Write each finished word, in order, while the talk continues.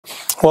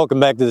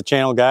Welcome back to the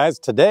channel, guys.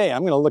 Today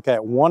I'm going to look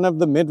at one of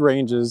the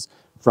mid-ranges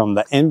from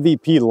the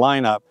MVP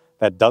lineup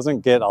that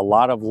doesn't get a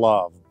lot of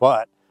love,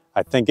 but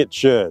I think it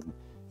should.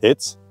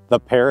 It's the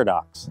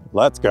Paradox.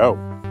 Let's go.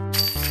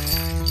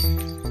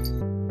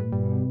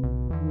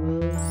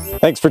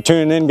 Thanks for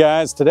tuning in,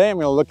 guys. Today I'm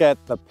going to look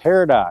at the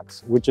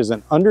Paradox, which is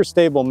an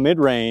understable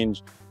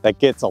mid-range that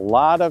gets a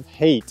lot of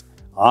hate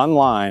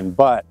online,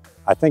 but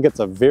I think it's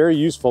a very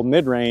useful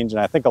mid-range,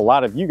 and I think a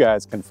lot of you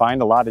guys can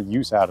find a lot of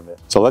use out of it.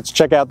 So let's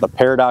check out the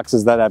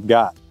Paradoxes that I've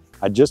got.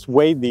 I just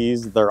weighed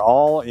these. They're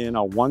all in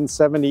a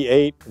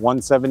 178,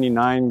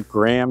 179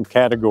 gram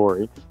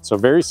category, so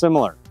very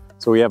similar.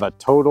 So we have a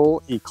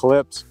Total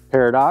Eclipse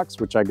Paradox,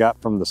 which I got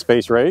from the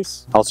Space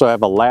Race. Also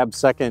have a Lab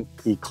Second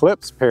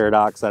Eclipse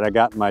Paradox that I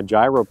got in my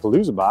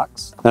Gyropalooza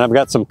box. And I've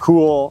got some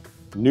cool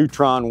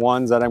Neutron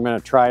ones that I'm going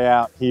to try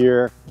out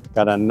here.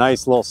 Got a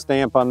nice little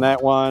stamp on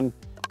that one,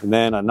 and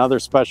then another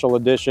special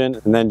edition,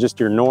 and then just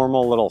your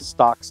normal little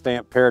stock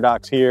stamp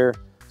Paradox here.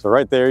 So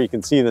right there you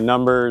can see the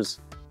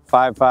numbers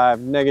 55,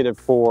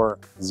 -4,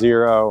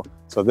 0.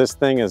 So this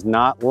thing is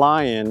not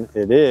lying,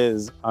 it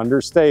is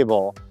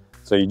understable.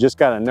 So you just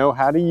got to know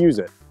how to use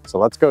it. So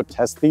let's go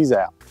test these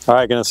out. All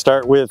right, gonna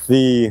start with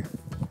the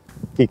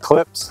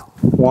Eclipse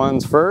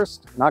ones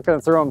first. Not gonna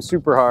throw them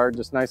super hard,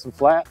 just nice and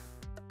flat.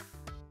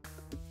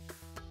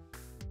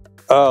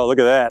 Oh, look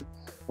at that.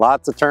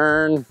 Lots of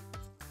turn,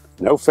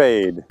 no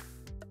fade.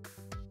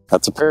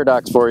 That's a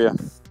Paradox for you.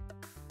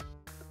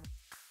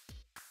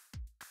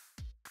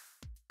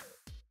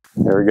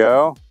 There we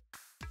go.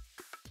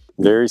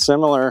 Very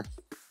similar.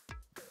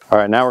 All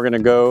right, now we're gonna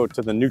go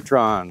to the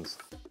Neutrons.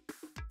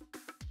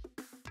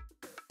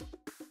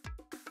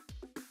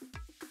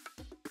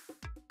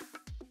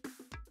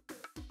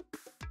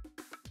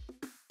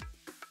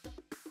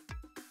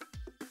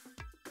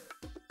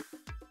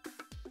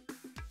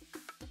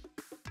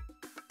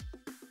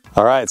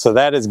 All right, so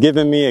that is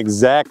giving me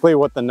exactly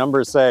what the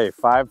numbers say,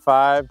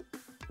 55,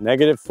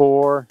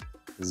 -4,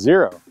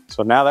 0.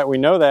 So now that we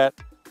know that,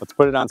 let's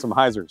put it on some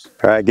hyzers.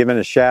 All right, giving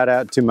a shout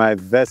out to my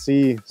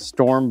Vessi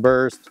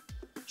Stormburst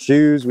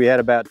shoes. We had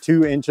about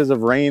 2 inches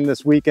of rain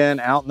this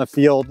weekend out in the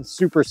field,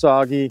 super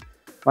soggy.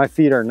 My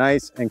feet are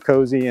nice and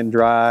cozy and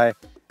dry,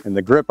 and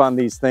the grip on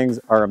these things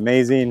are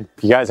amazing.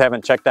 If you guys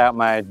haven't checked out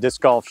my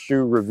disc golf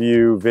shoe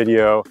review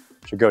video,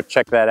 you should go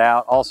check that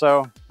out.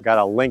 Also, got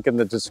a link in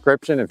the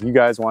description if you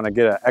guys want to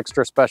get an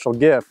extra special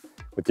gift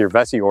with your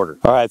Vessi order.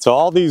 All right, so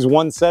all these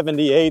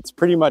 178s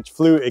pretty much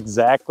flew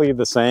exactly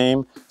the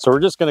same. So we're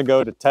just gonna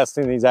go to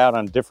testing these out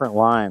on different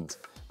lines.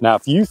 Now,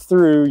 if you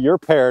threw your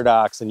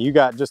Paradox and you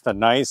got just a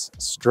nice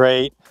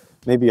straight,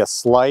 maybe a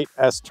slight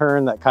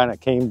S-turn that kind of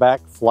came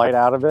back flight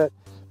out of it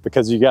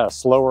because you got a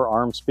slower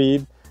arm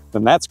speed,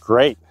 then that's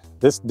great.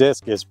 This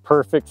disc is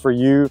perfect for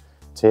you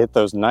to hit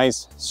those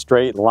nice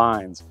straight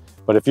lines.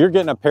 But if you're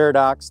getting a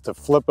Paradox to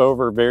flip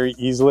over very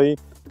easily,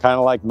 kind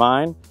of like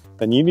mine,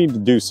 then you need to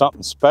do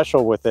something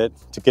special with it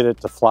to get it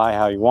to fly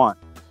how you want.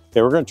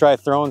 Okay, we're gonna try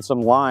throwing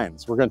some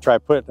lines. We're gonna try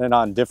putting it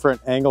on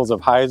different angles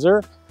of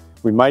hyzer.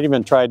 We might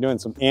even try doing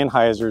some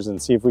anhyzers and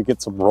see if we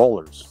get some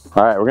rollers.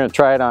 All right, we're gonna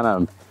try it on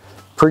a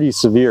pretty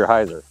severe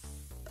hyzer.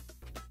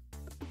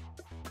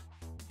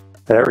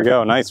 There we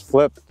go, nice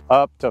flip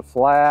up to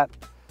flat.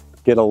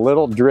 Get a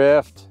little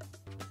drift.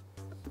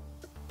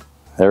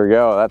 There we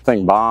go, that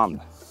thing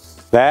bombed.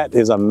 That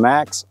is a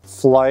max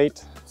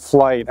flight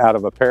out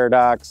of a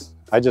Paradox.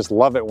 I just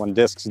love it when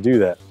discs do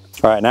that.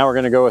 All right, now we're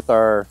gonna go with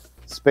our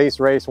Space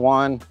Race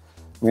one.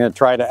 I'm gonna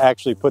try to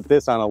actually put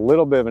this on a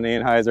little bit of an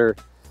anhyzer,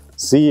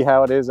 see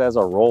how it is as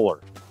a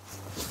roller.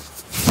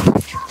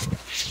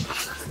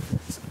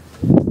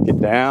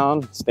 Get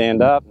down,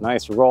 stand up,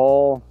 nice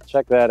roll.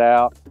 Check that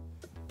out.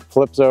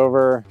 Flips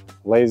over,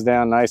 lays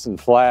down nice and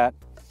flat.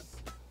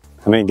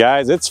 I mean,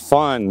 guys, it's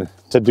fun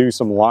to do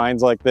some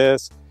lines like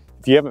this.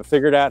 If you haven't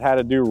figured out how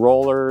to do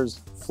rollers,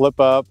 flip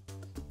up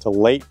to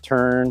late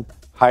turn,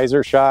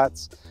 hyzer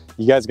shots,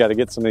 you guys got to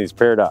get some of these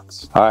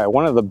Paradox. All right,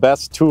 one of the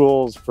best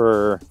tools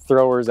for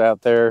throwers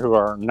out there who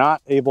are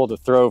not able to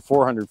throw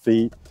 400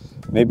 feet,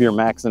 maybe you're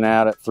maxing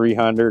out at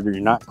 300 or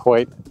you're not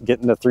quite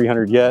getting to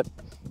 300 yet,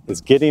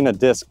 is getting a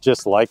disc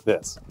just like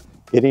this.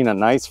 Getting a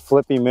nice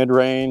flippy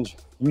mid-range.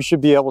 You should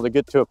be able to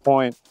get to a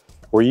point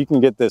where you can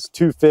get this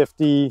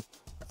 250,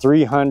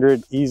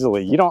 300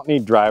 easily. You don't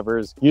need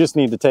drivers. You just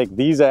need to take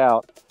these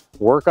out,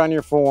 work on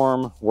your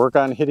form, work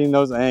on hitting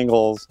those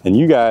angles, and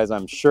you guys,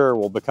 I'm sure,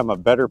 will become a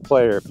better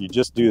player if you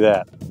just do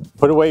that.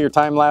 Put away your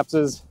time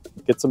lapses,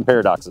 get some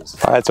Paradoxes.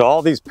 All right, so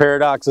all these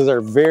Paradoxes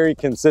are very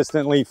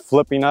consistently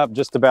flipping up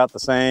just about the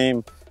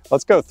same.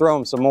 Let's go throw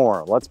them some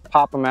more. Let's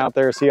pop them out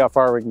there, see how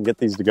far we can get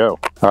these to go.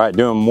 All right,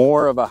 doing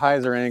more of a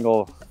hyzer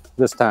angle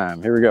this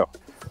time. Here we go.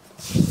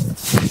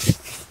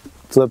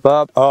 Flip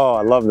up. Oh,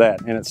 I love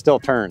that, and it still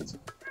turns.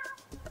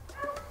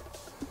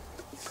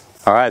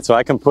 All right, so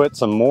I can put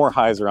some more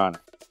hyzer on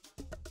it.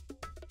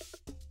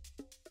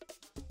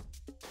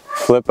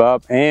 Flip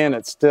up, and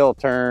it still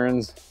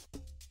turns.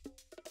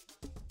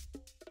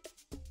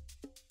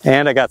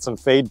 And I got some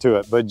fade to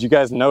it, but did you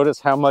guys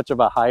notice how much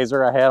of a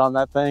hyzer I had on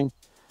that thing?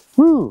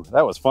 Whew,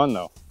 that was fun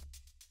though.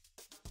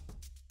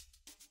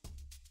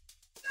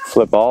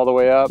 Flip all the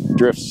way up,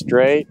 drift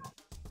straight.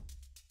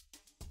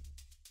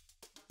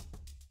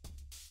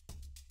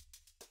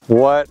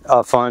 What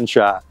a fun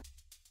shot.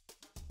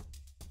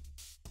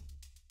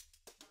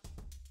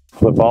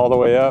 Flip all the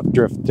way up,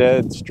 drift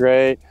dead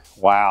straight.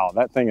 Wow,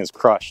 that thing is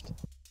crushed.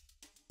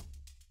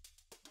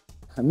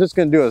 I'm just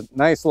gonna do a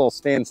nice little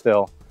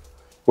standstill,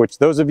 which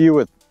those of you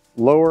with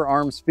lower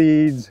arm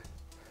speeds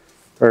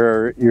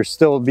or you're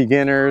still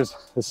beginners,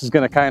 this is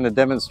gonna kind of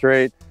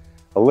demonstrate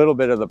a little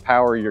bit of the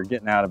power you're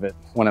getting out of it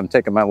when I'm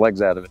taking my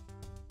legs out of it.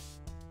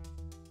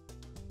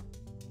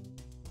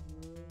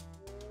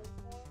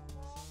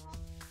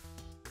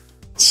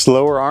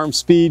 Slower arm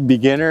speed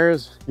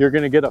beginners, you're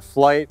gonna get a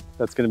flight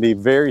that's gonna be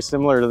very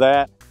similar to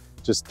that,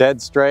 just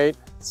dead straight,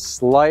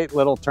 slight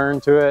little turn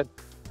to it.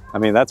 I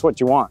mean, that's what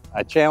you want.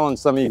 I challenge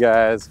some of you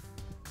guys,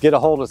 get a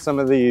hold of some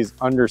of these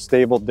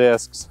understable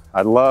discs.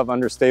 I love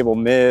understable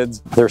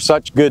mids. They're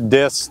such good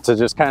discs to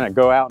just kind of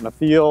go out in the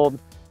field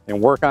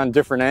and work on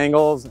different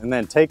angles and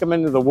then take them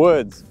into the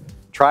woods.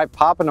 Try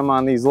popping them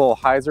on these little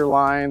hyzer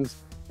lines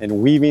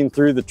and weaving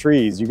through the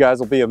trees. You guys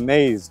will be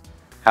amazed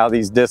how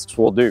these discs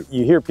will do.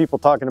 You hear people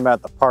talking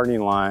about the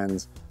parting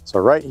lines. So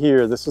right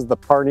here, this is the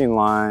parting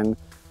line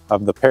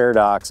of the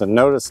Paradox, and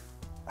notice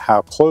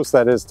how close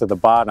that is to the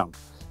bottom.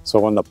 So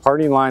when the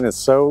parting line is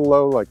so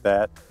low like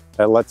that,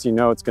 that lets you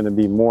know it's gonna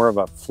be more of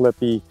a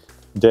flippy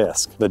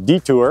disc. The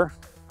Detour,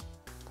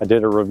 I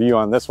did a review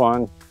on this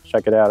one,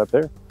 check it out up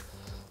there.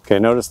 Okay,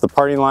 notice the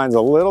parting line's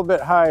a little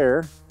bit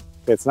higher.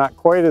 It's not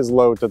quite as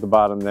low to the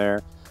bottom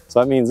there.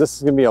 So that means this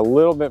is gonna be a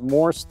little bit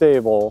more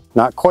stable,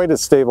 not quite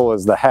as stable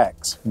as the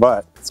Hex,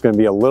 but it's gonna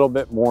be a little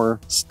bit more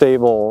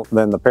stable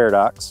than the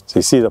Paradox. So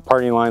you see the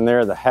parting line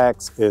there, the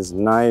Hex is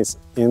nice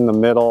in the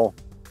middle,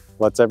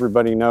 lets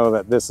everybody know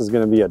that this is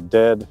gonna be a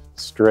dead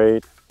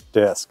straight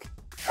disc.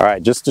 All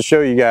right, just to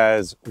show you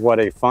guys what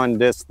a fun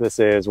disc this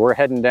is, we're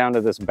heading down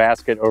to this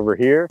basket over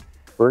here.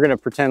 We're gonna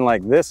pretend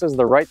like this is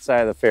the right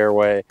side of the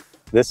fairway,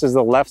 this is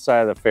the left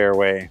side of the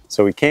fairway,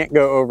 so we can't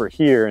go over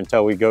here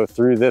until we go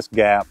through this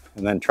gap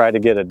and then try to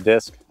get a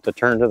disc to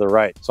turn to the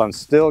right. So I'm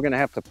still gonna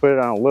have to put it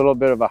on a little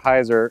bit of a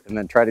hyzer and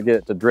then try to get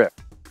it to drift.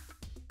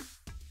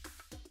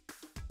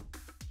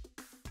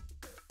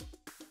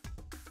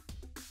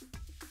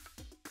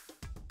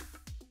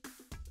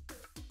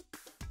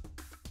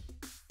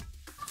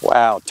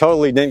 Wow,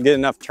 totally didn't get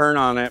enough turn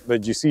on it,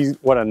 but you see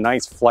what a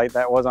nice flight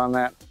that was on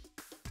that?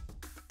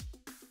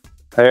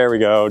 There we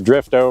go,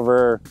 drift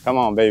over. Come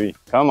on, baby,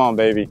 come on,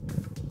 baby.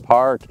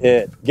 Park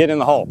it, get in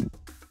the hole.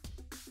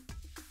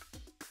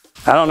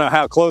 I don't know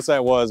how close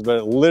that was, but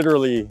it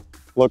literally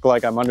looked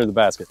like I'm under the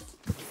basket.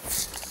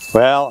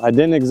 Well, I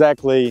didn't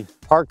exactly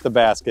park the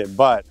basket,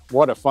 but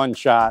what a fun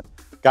shot.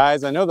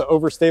 Guys, I know the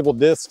overstable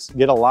discs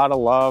get a lot of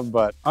love,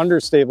 but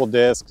understable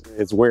discs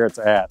is where it's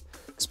at.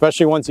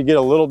 Especially once you get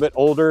a little bit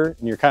older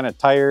and you're kind of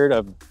tired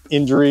of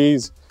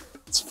injuries.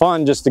 It's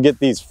fun just to get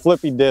these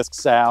flippy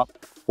discs out,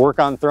 work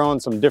on throwing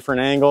some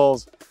different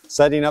angles,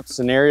 setting up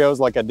scenarios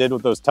like I did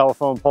with those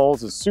telephone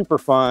poles is super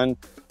fun,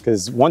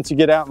 because once you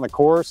get out in the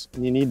course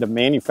and you need to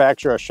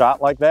manufacture a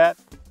shot like that,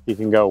 you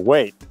can go,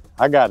 wait,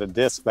 I got a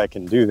disc that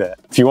can do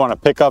that. If you want to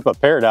pick up a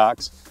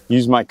Paradox,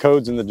 use my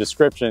codes in the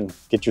description,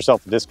 get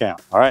yourself a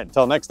discount. All right,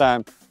 until next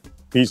time,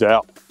 peace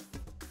out.